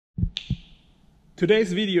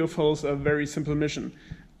Today's video follows a very simple mission.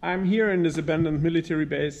 I'm here in this abandoned military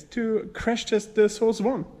base to crash test the Source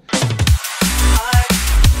One.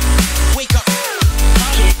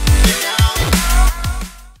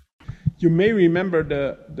 You may remember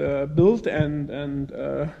the build and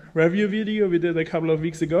review video we did a couple of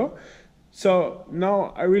weeks ago. So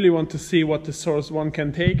now I really want to see what the Source One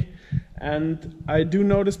can take. And I do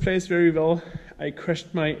know this place very well. I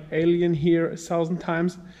crashed my Alien here 1,000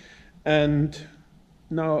 times. And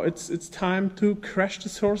now it's time to crash the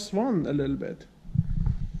Source One a little bit.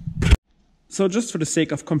 So just for the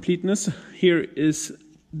sake of completeness, here is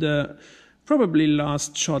the probably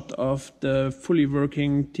last shot of the fully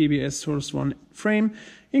working TBS Source One frame,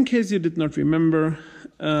 in case you did not remember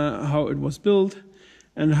how it was built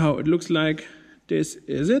and how it looks like. This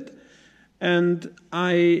is it. And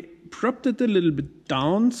I propped it a little bit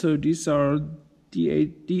down, so these are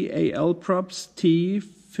DAL props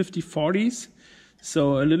T5040s,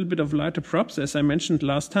 so a little bit of lighter props. As I mentioned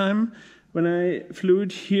last time, when I flew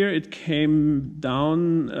it here, it came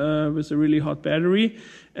down with a really hot battery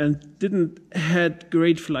and didn't had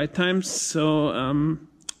great flight times, so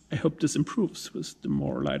I hope this improves with the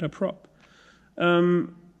more lighter prop. I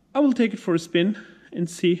will take it for a spin and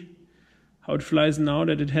see how it flies now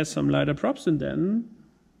that it has some lighter props, and then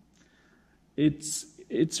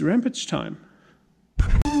it's rampage time.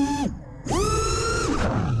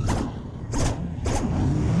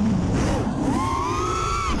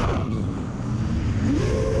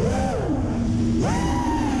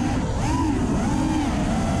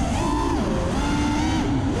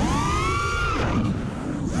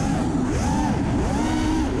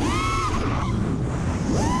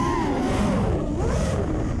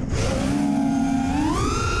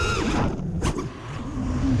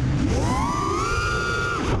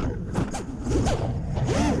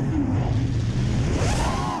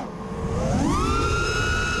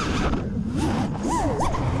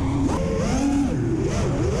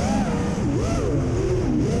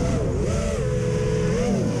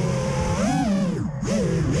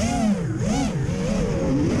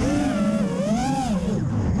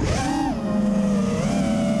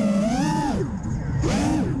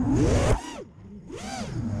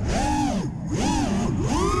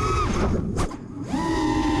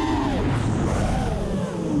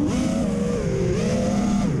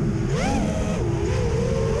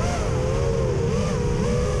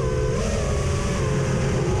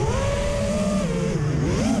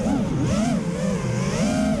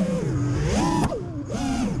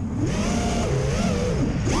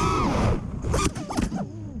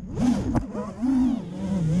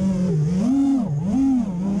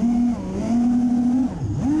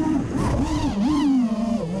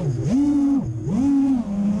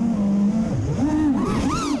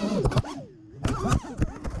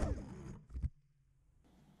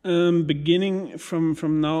 Beginning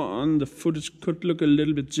from now on, the footage could look a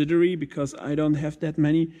little bit jittery because I don't have that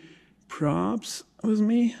many props with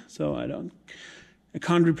me, so I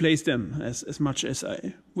can't replace them as much as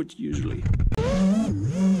I would usually.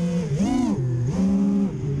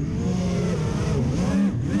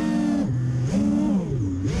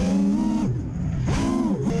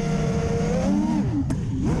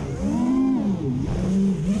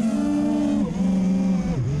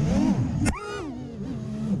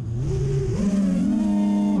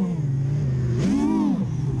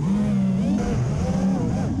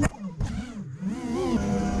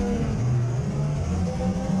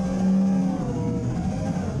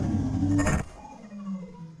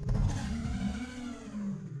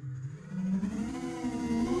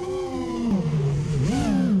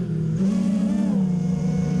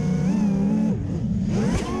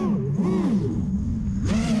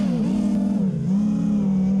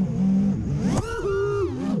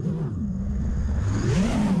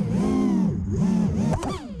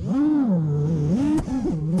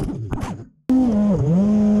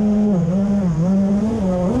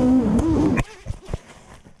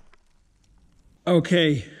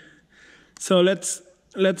 Okay, so let's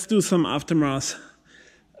do some aftermath.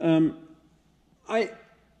 I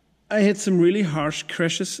had some really harsh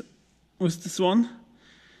crashes with this one,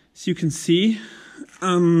 as you can see.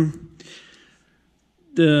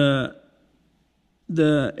 The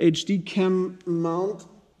HD cam mount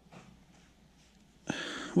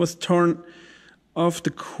was torn off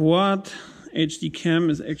the quad. HD cam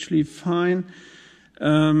is actually fine.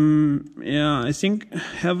 Yeah, I think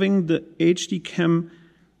having the HD cam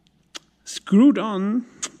screwed on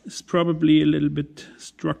is probably a little bit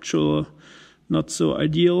structural, not so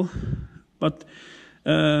ideal. But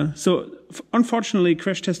so unfortunately,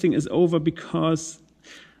 crash testing is over because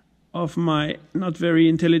of my not very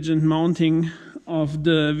intelligent mounting of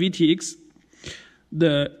the VTX,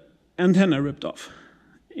 the antenna ripped off,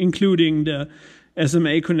 including the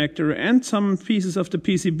SMA connector and some pieces of the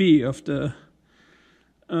PCB of the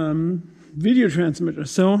video transmitter.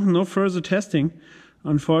 So no further testing,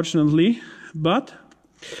 unfortunately. But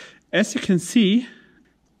as you can see,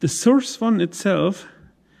 the Source One itself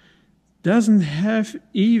doesn't have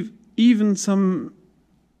even some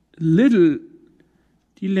little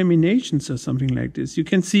delaminations or something like this. You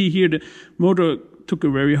can see here the motor took a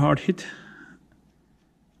very hard hit,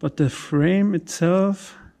 but the frame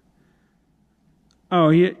itself, oh,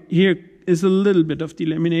 here is a little bit of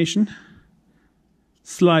delamination,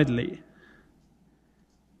 slightly.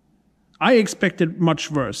 I expected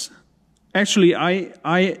much worse. Actually,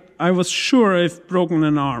 I was sure I've broken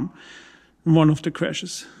an arm in one of the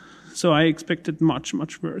crashes. So I expected much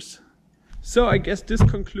worse. So I guess this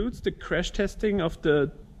concludes the crash testing of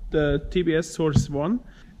the TBS Source One.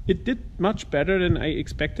 It did much better than I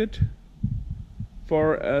expected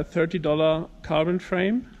for a $30 carbon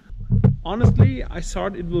frame. Honestly, I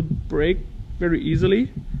thought it would break very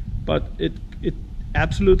easily, but it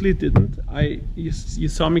absolutely didn't. You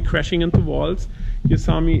saw me crashing into walls. You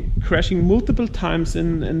saw me crashing multiple times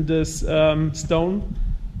in this stone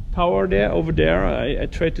tower over there. I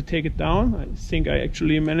tried to take it down. I think I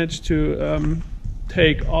actually managed to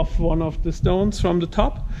take off one of the stones from the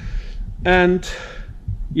top. And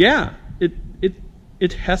yeah,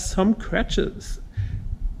 it has some scratches.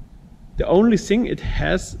 The only thing it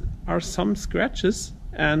has are some scratches,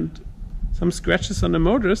 and some scratches on the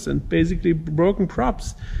motors and basically broken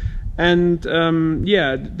props. And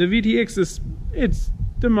yeah, the VTX it's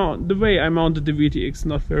the way I mounted the VTX,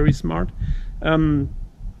 not very smart.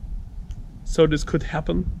 So this could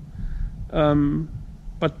happen.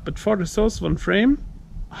 But for the Source One frame,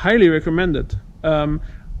 highly recommended.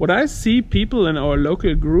 What I see people in our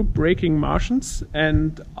local group breaking Martians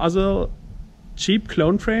and other cheap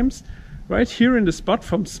clone frames right here in the spot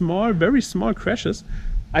from very small crashes,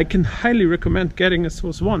 I can highly recommend getting a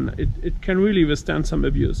Source One. It can really withstand some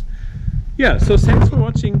abuse. Yeah, so thanks for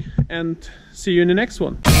watching and see you in the next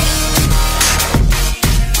one.